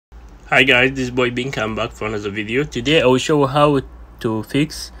Hi guys, this is boy Bink. I'm back for another video. Today I will show how to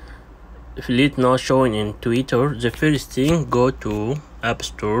fix Fleet not showing in Twitter. The first thing, go to App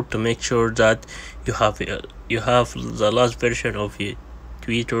Store to make sure that you have the last version of your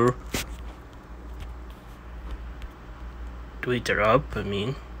Twitter app.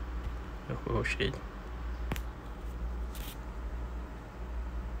 Oh shit.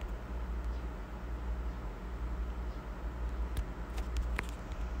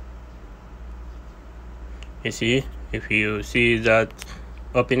 You see, if you see that,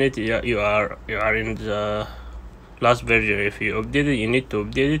 open it. Yeah, you are in the last version. If you update it, you need to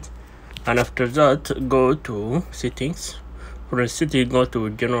update it, and after that go to settings. From setting, go to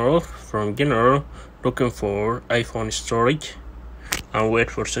general. From general, looking for iPhone storage, and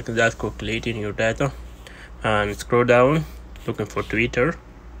wait for a second that calculating your data, and scroll down looking for Twitter,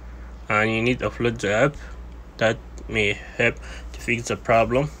 and you need to upload the app. That may help to fix the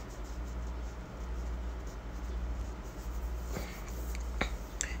problem.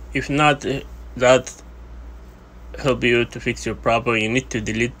 If not, that help you to fix your problem, you need to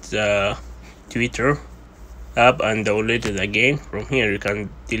delete the Twitter app and download it again. From here you can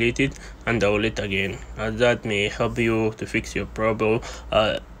delete it and download it again, and that may help you to fix your problem.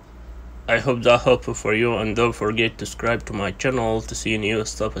 I hope that helpful for you, and don't forget to subscribe to my channel to see new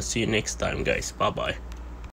stuff. I'll see you next time guys. Bye bye.